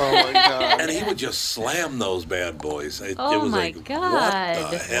 vile. Oh my God. And he would just slam those bad boys. It Oh, was my like, what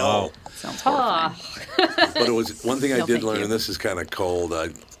God. the hell? Sounds horrifying. But it was one thing I No, did thank learn, you. and this is kind of cold.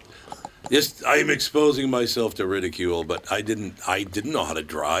 I'm exposing myself to ridicule, but I didn't know how to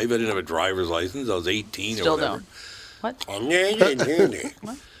drive. I didn't have a driver's license. I was 18 Still or whatever. don't. What?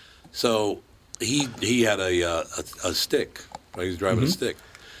 So he had a stick. Right? He was driving a stick.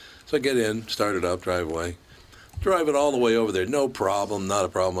 So I get in, start it up, drive away. Drive it all the way over there. No problem, not a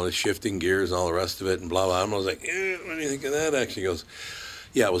problem. I was shifting gears and all the rest of it and blah, blah. And I was like, what do you think of that? Actually, he goes,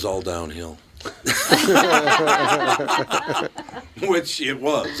 yeah, it was all downhill. Which it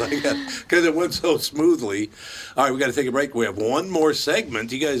was, because it went so smoothly. All right, we got to take a break. We have one more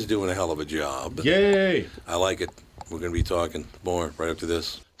segment. You guys are doing a hell of a job. Yay! I like it. We're going to be talking more right after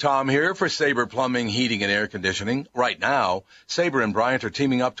this. Tom here for Sabre Plumbing, Heating, and Air Conditioning. Right now, Sabre and Bryant are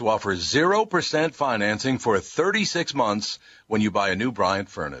teaming up to offer 0% financing for 36 months when you buy a new Bryant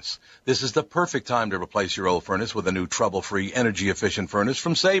furnace. This is the perfect time to replace your old furnace with a new trouble-free, energy-efficient furnace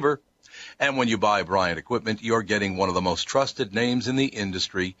from Sabre. And when you buy Bryant equipment, you're getting one of the most trusted names in the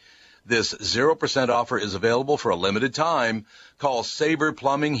industry. This 0% offer is available for a limited time. Call Sabre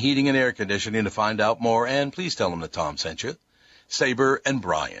Plumbing, Heating, and Air Conditioning to find out more, and please tell them that Tom sent you. Sabre and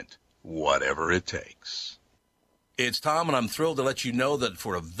Bryant, whatever it takes. It's Tom, and I'm thrilled to let you know that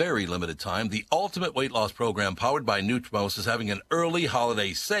for a very limited time, the Ultimate Weight Loss Program powered by Nutrimos is having an early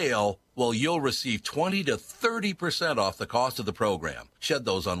holiday sale. Well, you'll receive 20 to 30% off the cost of the program. Shed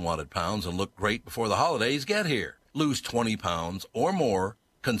those unwanted pounds and look great before the holidays get here. Lose 20 pounds or more.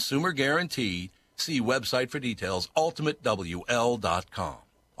 Consumer guaranteed. See website for details, ultimatewl.com.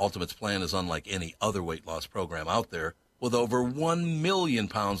 Ultimate's plan is unlike any other weight loss program out there, with over 1 million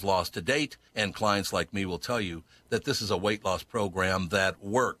pounds lost to date, and clients like me will tell you that this is a weight loss program that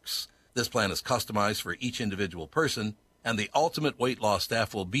works. This plan is customized for each individual person, and the Ultimate Weight Loss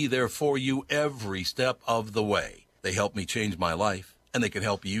staff will be there for you every step of the way. They helped me change my life, and they can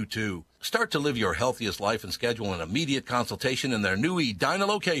help you too. Start to live your healthiest life and schedule an immediate consultation in their new Edina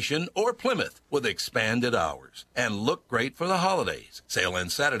location or Plymouth with expanded hours. And look great for the holidays. Sale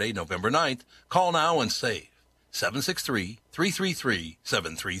ends Saturday, November 9th. Call now and save.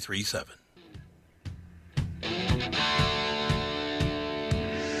 763-333-7337.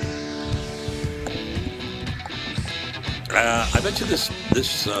 I bet you this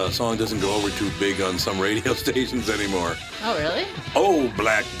song doesn't go over too big on some radio stations anymore. Oh, really? Oh,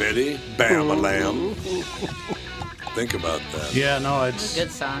 Black Betty, Bam-a-lam. Think about that. Yeah, no, It's a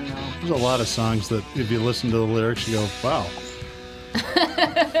good song, though. There's a lot of songs that if you listen to the lyrics, you go, wow.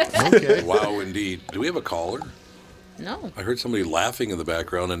 Okay. Wow, indeed. Do we have a caller? No. I heard somebody laughing in the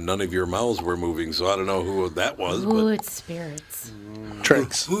background, and none of your mouths were moving, so I don't know who that was. Ooh, it's spirits.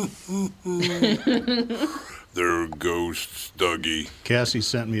 Tricks. They're ghosts, Dougie. Cassie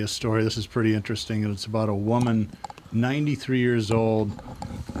sent me a story. This is pretty interesting. It's about a woman, 93 years old.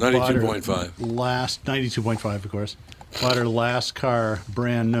 92.5. 92.5, of course. Bought her last car,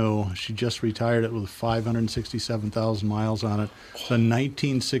 brand new. She just retired it with 567,000 miles on it. The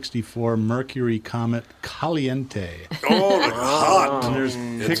 1964 Mercury Comet Caliente. Oh, it's hot. And there's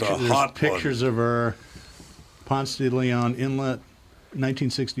It's a hot pictures of her. Ponce de Leon Inlet,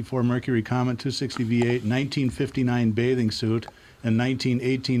 1964 Mercury Comet 260 V8, 1959 bathing suit, and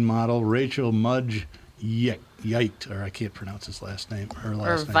 1918 model Rachel Mudge Yite, or I can't pronounce his last name. Her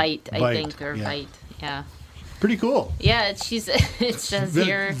last name. Vite, I Vite, think, or yeah. Vite. Yeah. Pretty cool. Yeah, it says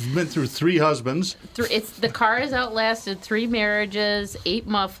here. Been through 3 husbands. The car has outlasted 3 marriages, 8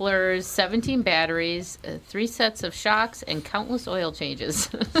 mufflers, 17 batteries, 3 sets of shocks, and countless oil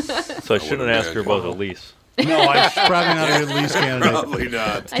changes. So I shouldn't ask her about the lease. No, I'm probably not a good lease candidate. Probably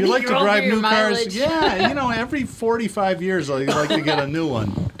not. Do you like to drive new cars? mileage. Yeah, every 45 years I'd like to get a new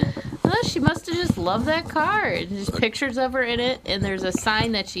one. Well, she must have just loved that car. There's pictures of her in it, and there's a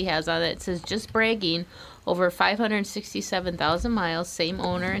sign that she has on it. It says, just bragging, over 567,000 miles, same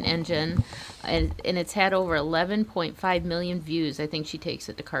owner and engine, and it's had over 11.5 million views. I think she takes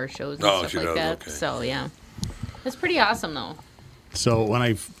it to car shows and stuff like that. Okay. So, yeah. That's pretty awesome, though. So when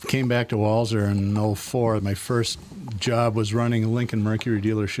I came back to Walser in 2004, my first job was running a Lincoln Mercury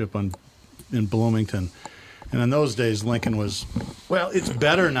dealership in Bloomington. And in those days, Lincoln was, well, it's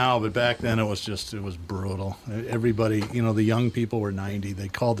better now, but back then it was brutal. Everybody, the young people were 90. They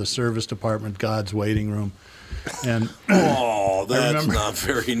called the service department God's waiting room. And oh, that's not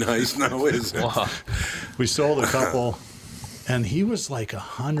very nice now, is it? Wow. We sold a couple, and he was like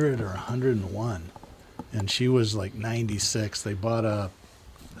 100 or 101. And she was like 96. They bought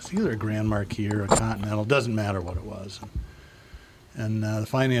it's either a Grand Marquis or a Continental. Doesn't matter what it was. And the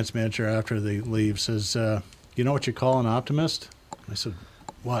finance manager, after they leave, says, you know what you call an optimist? I said,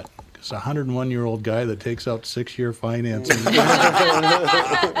 what? It's a 101-year-old guy that takes out 6-year financing. Yeah,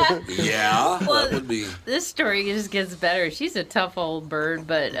 that would be. This story just gets better. She's a tough old bird,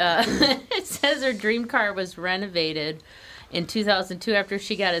 but it says her dream car was renovated in 2002 after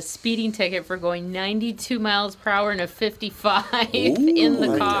she got a speeding ticket for going 92 miles per hour in a 55 in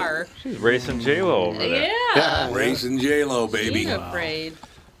the car. She's racing J-Lo over there. Yeah. Racing J-Lo, baby. She's afraid.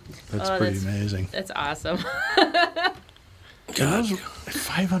 That's pretty amazing. That's awesome. Those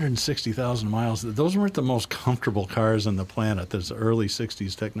 560,000 miles, those weren't the most comfortable cars on the planet. This early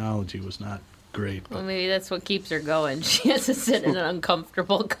 60s technology was not great. Well, maybe that's what keeps her going. She has to sit in an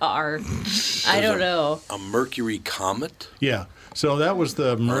uncomfortable car. I don't know. A Mercury Comet? Yeah. So that was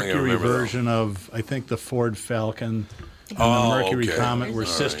the Mercury remember version of, I think, the Ford Falcon and the Oh, Mercury okay. Comet were All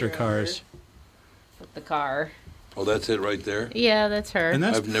sister right. cars. With the car. Oh, that's it right there? Yeah, that's her. And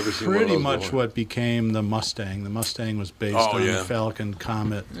that's I've never seen one of pretty those much before. what became the Mustang. The Mustang was based Oh, on yeah. the Falcon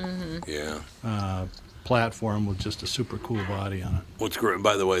Comet. Yeah. platform with just a super cool body on it. What's great,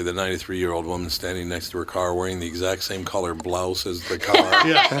 by the way, the 93-year-old woman standing next to her car wearing the exact same color blouse as the car. Well,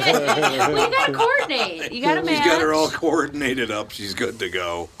 you gotta coordinate. You gotta match. She's got her all coordinated up. She's good to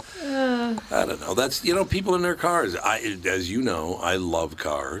go. I don't know. That's, people in their cars. As you know, I love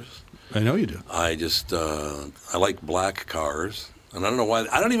cars. I know you do. I just, I like black cars. And I don't know why.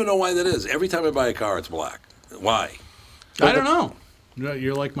 I don't even know why that is. Every time I buy a car, it's black. Why? I don't know.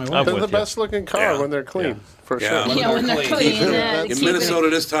 You're like my wife. They're the best looking car when they're clean, for sure. When they're clean. In Minnesota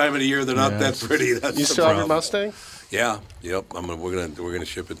this time of the year, they're not that pretty. That's you the still have your problem. Mustang? Yeah. Yep. We're gonna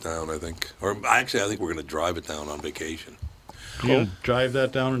ship it down, I think. Or actually, I think we're gonna drive it down on vacation. You gonna drive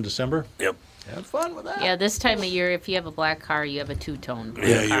that down in December? Yep. Have fun with that. Yeah, this time of year, if you have a black car, you have a two-tone.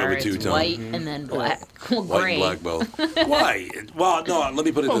 Yeah, you have a It's two-tone. white and then black. Well, White gray. and black both. Why? Well, no. Let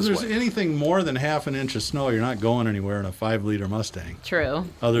me put it Well, if this there's way. anything more than half an inch of snow, you're not going anywhere in a 5-liter Mustang. True.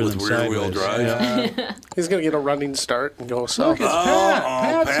 Other With than rear-wheel sideways. drive? Yeah. He's going to get a running start and go south. Look, it's Pat.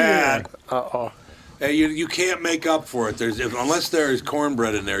 Pat's Pat. here. Uh-oh. Hey, you can't make up for it. Unless there's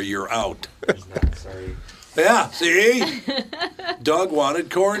cornbread in there, you're out. Sorry. Yeah, see? Doug wanted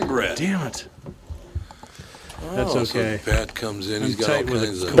cornbread. Damn it. That's okay. So Pat comes in. I'm He's got all tight with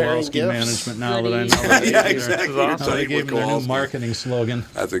kinds of... Kowalski management now that I know that Yeah, exactly. You're Now tight they gave with me their new Kowalski. marketing slogan.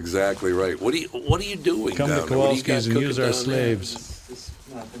 That's exactly right. What are you doing Come down to there? What do you got Kowalski's and cooking use our down there? slaves.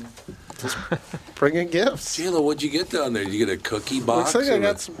 Bringing gifts. Sheila, what'd you get down there? Did you get a cookie box? Looks like I or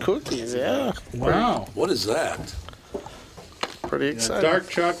got a- some cookies, yeah. Wow. What is that? Pretty excited. Dark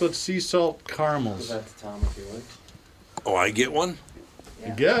chocolate sea salt caramels. That to Tom if you would. Oh, I get one? I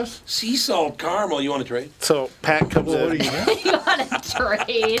guess. Sea salt caramel. You want to trade? So Pat comes Well, what in. do you want? You want to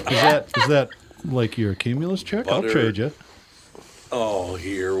trade? Is that like your Cumulus check? Butter. I'll trade you. Oh,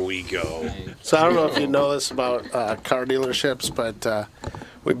 here we go. So I don't know if you know this about car dealerships, but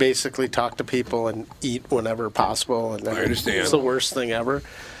we basically talk to people and eat whenever possible. And I understand. It's the worst thing ever.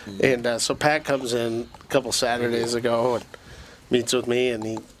 And so Pat comes in a couple Saturdays ago and meets with me, and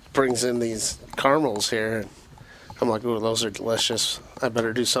he brings in these caramels here. And I'm like, ooh, those are delicious. I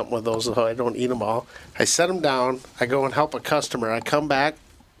better do something with those, though I don't eat them all. I set them down. I go and help a customer. I come back,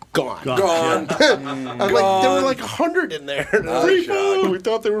 gone. Gone. I'm like, there were like 100 in there. Free food. We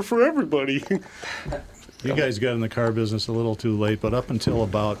thought they were for everybody. You guys got in the car business a little too late, but up until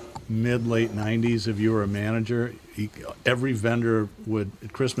about mid-late 90s, if you were a manager, every vendor would,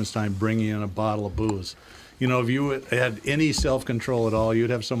 at Christmas time, bring you in a bottle of booze. You know, if you had any self-control at all, you'd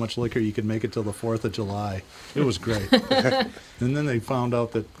have so much liquor you could make it till the 4th of July. It was great. And then they found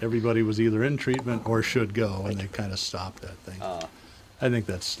out that everybody was either in treatment or should go, and they kind of stopped that thing. I think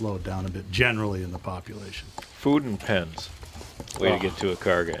that's slowed down a bit generally in the population. Food and pens. Way to get to a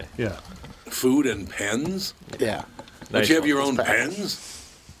car guy. Yeah. Food and pens? Yeah. Don't you have your own Pat. pens?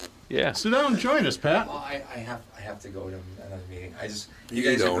 Yeah. Sit down and join us, Pat. Well, I have to go to another meeting. You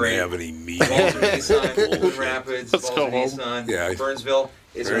guys don't are great. have any meetings. Baltimore Nissan, Golden Rapids, Let's go Baltimore home. Nissan, Yeah. Burnsville.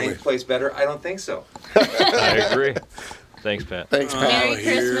 Is there any Really? place better? I don't think so. I agree. Thanks, Pat. Thanks, Pat. Merry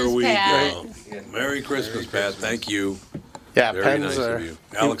Here Christmas, we Pat. go. Merry Christmas, Pat. Thank you. Yeah, Very pens nice are. of you.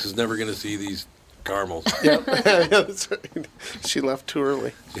 Alex is never going to see these caramels. Yep. That's right. She left too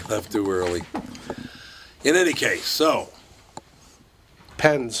early. She left too early. In any case, so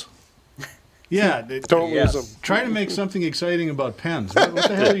Pens. Yeah. Don't Yes. lose them. Try to make something exciting about pens. What the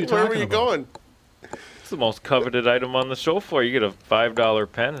hell are you talking Where were you about? going? It's the most coveted item on the show floor. You get a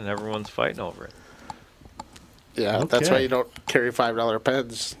 $5 pen and everyone's fighting over it. Yeah, that's Okay. why you don't carry $5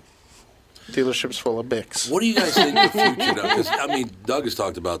 pens. Dealerships full of Bics. what do you guys think the future does? I mean, Doug has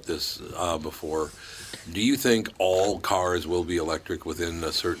talked about this before. Do you think all cars will be electric within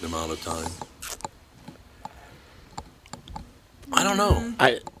a certain amount of time? I don't know.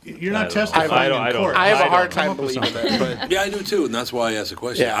 You're I not don't know. testifying I don't- in I don't- court. I have a I hard don't time come up with believing something. that, but Yeah, I do too, and that's why I asked the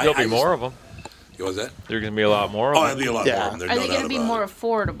question. Yeah. There'll be more of them. What was that? There's going to be a lot more of Oh, them. there'll be a lot Yeah. more. Of them. There's Are no they doubt going to be about more it.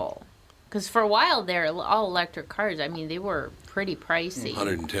 affordable? Because for a while there, all electric cars, I mean, they were pretty pricey.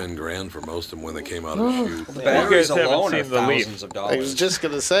 110 grand for most of them when they came out of the chute. The batteries haven't alone are seen the Leaf. thousands of I was dollars. just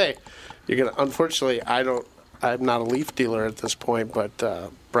going to say, you're going to, unfortunately, I'm not a Leaf dealer at this point, but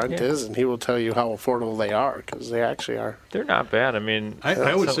Brent Yeah. is, and he will tell you how affordable they are, because they actually are. They're not bad. I mean,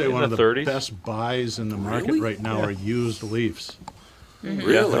 I would say in one the of the 30s. best buys in the market Really? right now are used Leafs.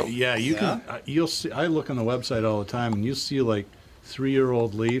 Really? Yeah, you can. You'll see. I look on the website all the time, and you see like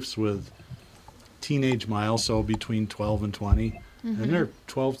 3-year-old Leafs with teenage miles, so between 12 and 20, and they're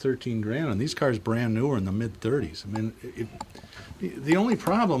 12, 13 grand. And these cars, brand new, are in the mid 30s. I mean, The only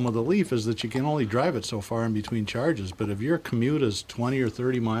problem with the Leaf is that you can only drive it so far in between charges. But if your commute is 20 or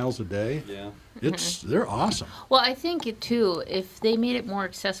 30 miles a day, they're awesome. Well, I think it too. If they made it more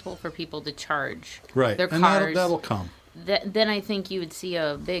accessible for people to charge Right, their and cars, that'll come. then I think you would see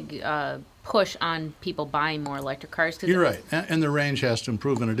a big push on people buying more electric cars. You're right, and the range has to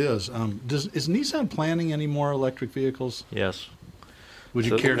improve, and it is. Is Nissan planning any more electric vehicles? Yes. Would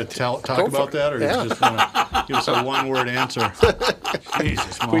you So- care to talk Go about for it. that, or Yeah. you just want to give us a one-word answer?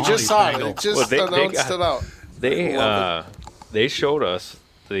 Jesus, We Molly just saw it. Tangle. It just Well, they announced got- it out. They showed us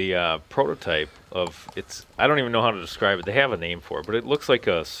the prototype of it's. I don't even know how to describe it. They have a name for it, but it looks like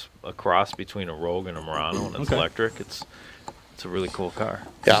a cross between a Rogue and a Murano, and it's Okay. electric. It's a really cool car.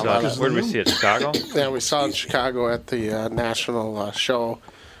 Yeah, So, I love it. where did we see it? Chicago. Yeah, we saw it in Chicago at the national show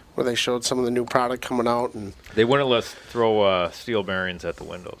where they showed some of the new product coming out. And They wouldn't let us throw steel bearings at the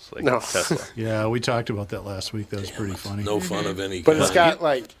windows like No. Tesla. Yeah, we talked about that last week. That was pretty funny. No fun of any But kind. it's got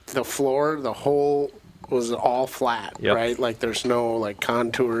like the floor, the whole was all flat, Yep. right? Like there's no like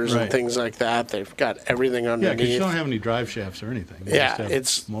contours Right. and things like that. They've got everything Yeah, underneath. because you don't have any drive shafts or anything. You Yeah, just have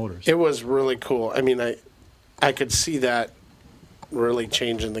it's motors. It was really cool. I mean, I could see that really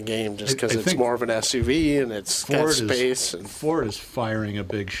changing the game just I because it's think more of an SUV and it's got space. And Ford is firing a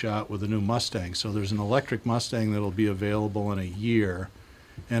big shot with the new Mustang. So there's an electric Mustang that'll be available in a year,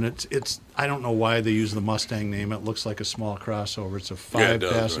 and it's I don't know why they use the Mustang name. It looks like a small crossover. It's a Yeah, it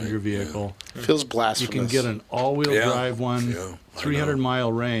does, 5-passenger right? vehicle. feels You blasphemous. can get an all-wheel Yeah. drive one, Yeah, I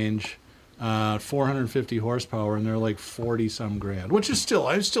 300-mile range, 450 horsepower, and they're like 40-some grand, which is still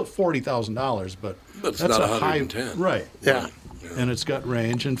 $40,000, but But it's that's not a high 110. right. Yeah. And it's got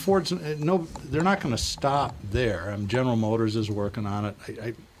range, and Ford's no, they're not going to stop there. General Motors is working on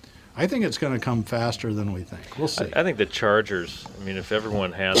it. I think it's going to come faster than we think. We'll see. I think the Chargers. I mean, if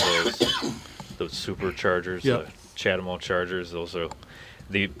everyone had those superchargers, Yep. the CHAdeMO Chargers, those are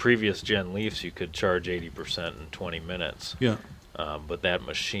the previous gen Leafs. You could charge 80% in 20 minutes. Yeah. But that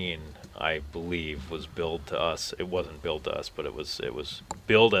machine, I believe, was billed to us. It wasn't billed to us, but it was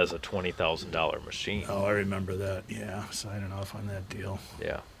billed as a $20,000 machine. Oh, I remember that. Yeah, signing off on that deal.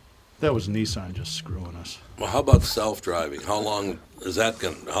 Yeah. That was Nissan just screwing us. Well, how about self-driving? How long is that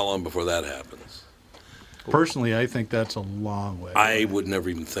going? How long before that happens? Personally, I think that's a long way. I would never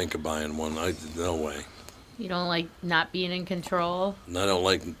even think of buying one. No way. You don't like not being in control. And I don't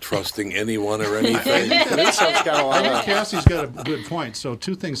like trusting anyone or anything. Nissan's got a I lot think of. Cassie's got a good point. So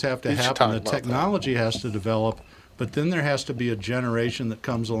two things have to We should happen. talk The about that. technology has to develop, but then there has to be a generation that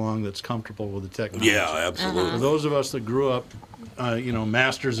comes along that's comfortable with the technology. Yeah, absolutely. For those of us that grew up,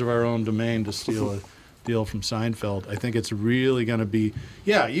 masters of our own domain, to steal a deal from Seinfeld, I think it's really going to be,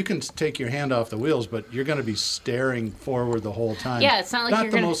 you can take your hand off the wheels, but you're going to be staring forward the whole time. Yeah, it's not like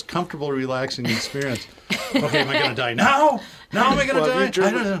you're the gonna- most comfortable, relaxing experience. Okay, am I going to die now? Now am I going to Well, die?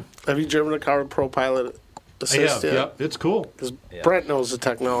 I don't know. have you driven a car with ProPilot I assist have, yet? yeah, it's cool. Because Brent knows the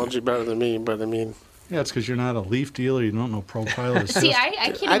technology better than me, but I mean, Yeah, it's because you're not a Leaf dealer. You don't know ProPilot assist. See, I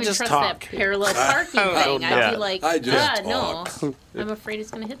can't I even just trust talk. that parallel parking thing. I'd Yeah. be like, I just no, talk. I'm afraid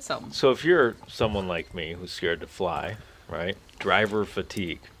it's going to hit something. So if you're someone like me who's scared to fly, right? Driver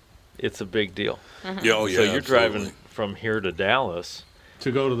fatigue, it's a big deal. Oh, yeah, So you're absolutely. driving from here to Dallas,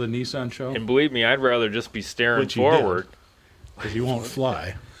 To go to the Nissan show, and believe me, I'd rather just be staring Which you did. forward. because you won't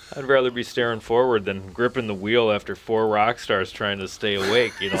fly. I'd rather be staring forward than gripping the wheel after 4 rock stars trying to stay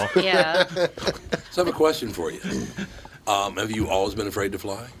awake, you know? Yeah. So I have a question for you. Have you always been afraid to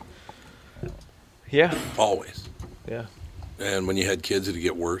fly? Yeah, Always. yeah, And when you had kids, did it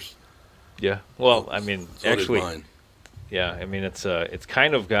get worse? yeah. Well, I mean, So actually, did mine. yeah. I mean, it's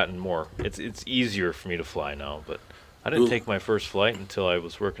kind of gotten more. It's easier for me to fly now, but I didn't Ooh. take my first flight until I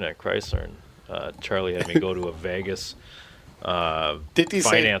was working at Chrysler, and Charlie had me go to a Vegas did he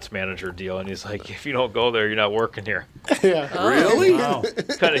finance manager deal, and he's like, "If you don't go there, you're not working here." say? Yeah. Really? Wow.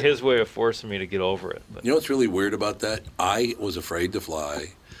 It's kind of his way of forcing me to get over it. But You know what's really weird about that? I was afraid to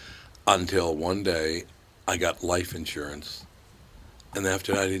fly until one day I got life insurance, and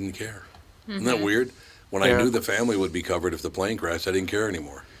after that I didn't care. Isn't that weird? When I Yeah. knew the family would be covered if the plane crashed, I didn't care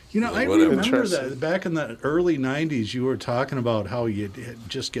anymore. You know, I Whatever. remember Interesting. that back in the early '90s. You were talking about how you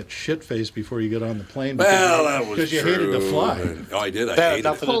just get shit faced before you get on the plane Well, that was because you true. hated to fly. Oh, I did. I That had hated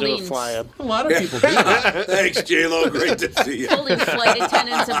nothing it. to do with Pauline's- flying. A lot of people do that. Thanks, J-Lo. Great to see you. Holding flight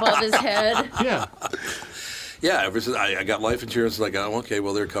attendants above his head. Yeah. Yeah, ever since I got life insurance, like, oh, okay,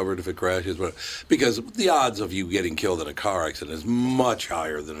 well, they're covered if it crashes. But because the odds of you getting killed in a car accident is much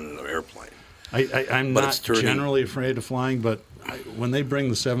higher than in an airplane. I'm But not it's turning- generally afraid of flying, but when they bring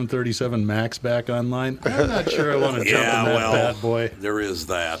the 737 MAX back online, I'm not sure I want to jump in that bad boy. There is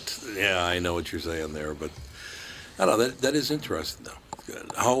that. Yeah, I know what you're saying there, but I don't know. That is interesting, though.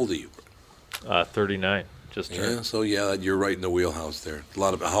 How old are you? 39. Just turned. Yeah, so you're right in the wheelhouse there.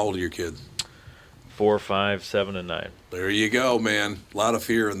 How old are your kids? 4, 5, 7, and 9. There you go, man. A lot of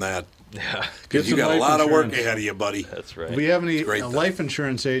fear in that. Yeah. Because you got a lot of work ahead of you, buddy. That's right. If we have any life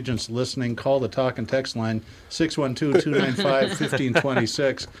insurance agents listening, call the talk and text line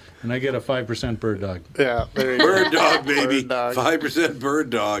 612-295-1526, and I get a 5% bird dog. Yeah, there you Bird go. dog, baby. Bird dog. 5% bird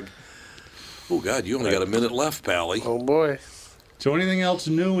dog. Oh, God, you only got a minute left, Pally. Oh, boy. So anything else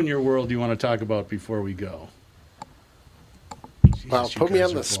new in your world you want to talk about before we go? Wow, Jesus, you put me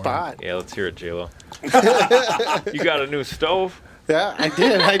guys on are the boring. spot. Yeah, let's hear it, J-Lo. You got a new stove? Yeah, I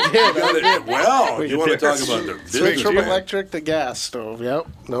did. Well, you want to talk about the Switch from business? electric to gas stove. Yep.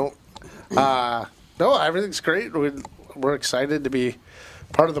 No. No, everything's great. We're excited to be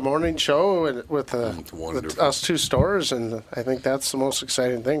part of the morning show and with us two stores, and I think that's the most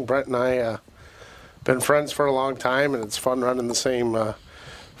exciting thing. Brett and I been friends for a long time, and it's fun running the same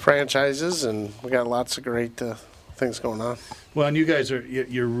franchises, and we got lots of great things going on. Well, and you guys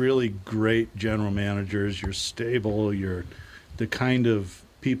you're really great general managers. You're stable. You're the kind of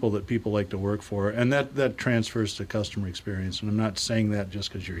people that people like to work for, and that transfers to customer experience. And I'm not saying that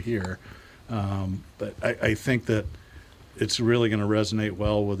just because you're here, but I think that it's really going to resonate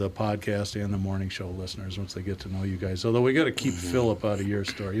well with the podcast and the morning show listeners once they get to know you guys. Although we got to keep Philip out of your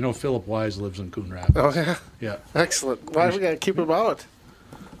story. You know, Philip Wise lives in Coon Rapids. Oh yeah, yeah, excellent. Why we got to keep him out?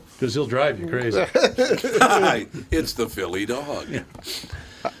 Because he'll drive you crazy. It's the Philly dog. Yeah.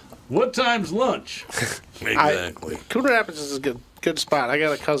 What time's lunch? Exactly. Coon Rapids is a good spot. I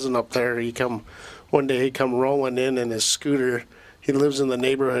got a cousin up there. One day he come rolling in his scooter. He lives in the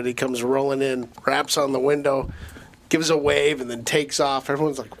neighborhood. He comes rolling in, raps on the window, gives a wave, and then takes off.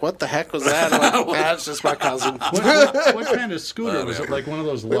 Everyone's like, "What the heck was that?" I'm like, that's just my cousin. What kind of scooter was it? Like one of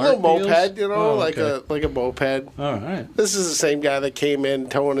those A large little moped, you know, Oh, like okay. a moped. All right. This is the same guy that came in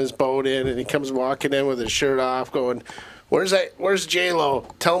towing his boat in, and he comes walking in with his shirt off, going, Where's J-Lo?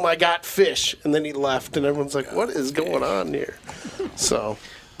 Tell him I got fish. And then he left, and everyone's like, what is going on here? So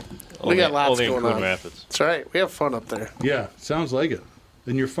we got lots only in going Coon on. Rapids. That's right. We have fun up there. Yeah, sounds like it.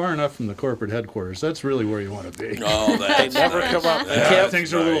 And you're far enough from the corporate headquarters. That's really where you want to be. Oh, that's They never nice. come up. Yeah,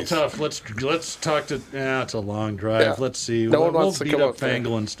 things are a little tough. Let's talk to. It's a long drive. Yeah. Let's see. No one we'll wants to beat come up up there.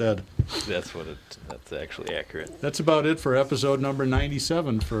 Fangle instead. That's actually accurate. That's about it for episode number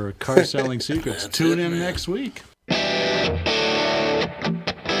 97 for Car Selling Secrets. Tune in next week.